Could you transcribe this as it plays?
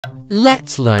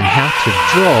Let's learn how to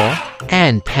draw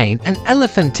and paint an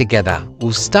elephant together.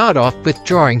 We'll start off with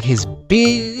drawing his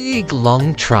big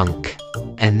long trunk.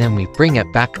 And then we bring it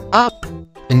back up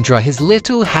and draw his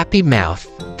little happy mouth.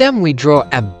 Then we draw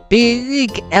a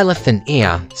big elephant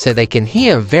ear so they can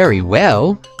hear very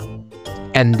well.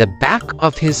 And the back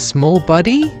of his small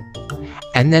body.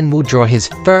 And then we'll draw his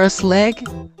first leg,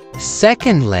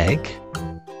 second leg,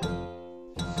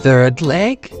 third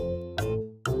leg.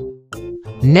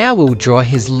 Now we'll draw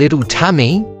his little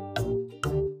tummy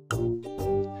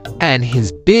and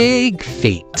his big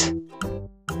feet.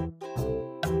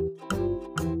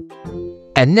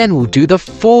 And then we'll do the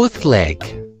fourth leg.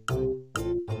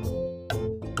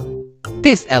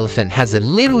 This elephant has a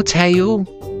little tail,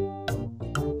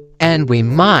 and we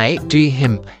might do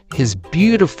his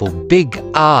beautiful big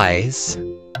eyes.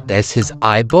 There's his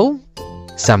eyeball,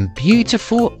 some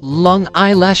beautiful long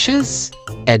eyelashes,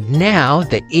 and now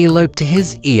the earlobe to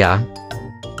his ear.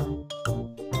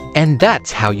 And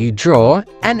that's how you draw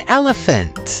an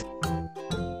elephant.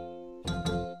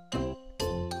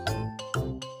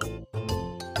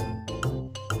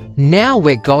 Now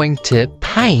we're going to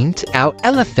paint our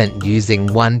elephant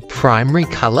using one primary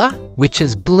color, which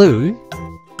is blue.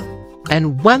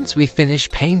 And once we finish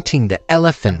painting the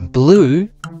elephant blue,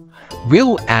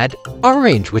 we'll add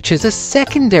orange, which is a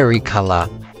secondary color.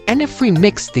 And if we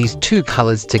mix these two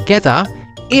colors together,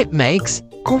 it makes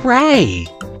gray.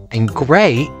 And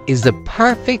gray is the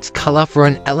perfect color for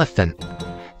an elephant.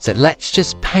 So let's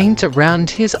just paint around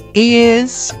his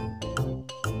ears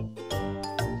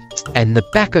and the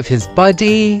back of his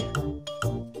body.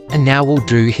 And now we'll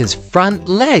do his front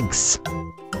legs.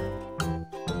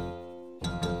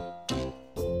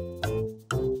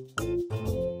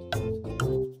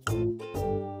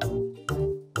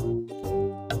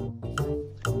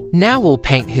 Now we'll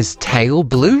paint his tail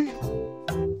blue.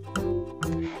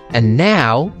 And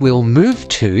now we'll move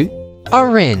to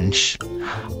orange.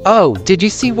 Oh, did you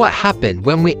see what happened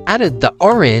when we added the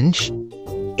orange?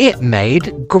 It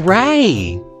made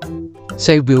gray.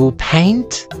 So we'll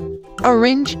paint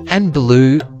orange and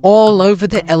blue all over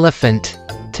the elephant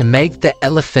to make the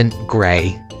elephant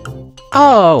gray.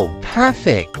 Oh,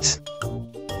 perfect.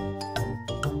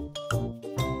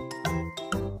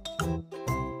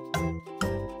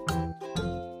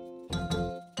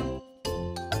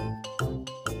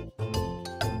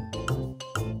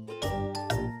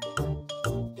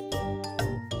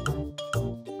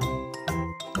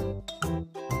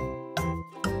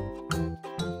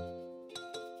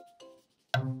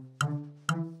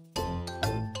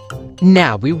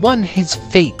 Now we want his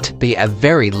feet to be a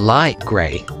very light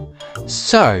grey.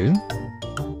 So,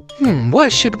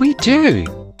 what should we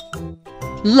do?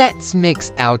 Let's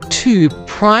mix our two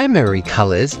primary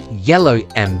colours, yellow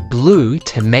and blue,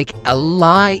 to make a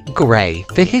light grey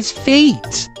for his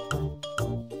feet.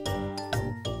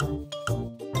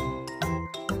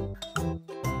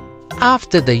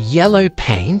 After the yellow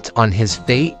paint on his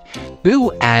feet,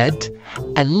 we'll add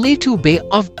a little bit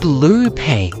of blue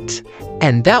paint.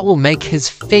 And that will make his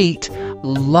feet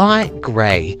light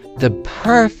grey, the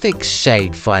perfect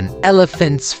shade for an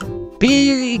elephant's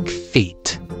big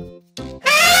feet.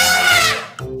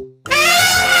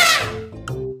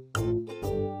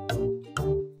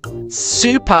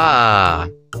 Super!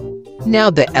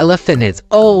 Now the elephant is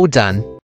all done.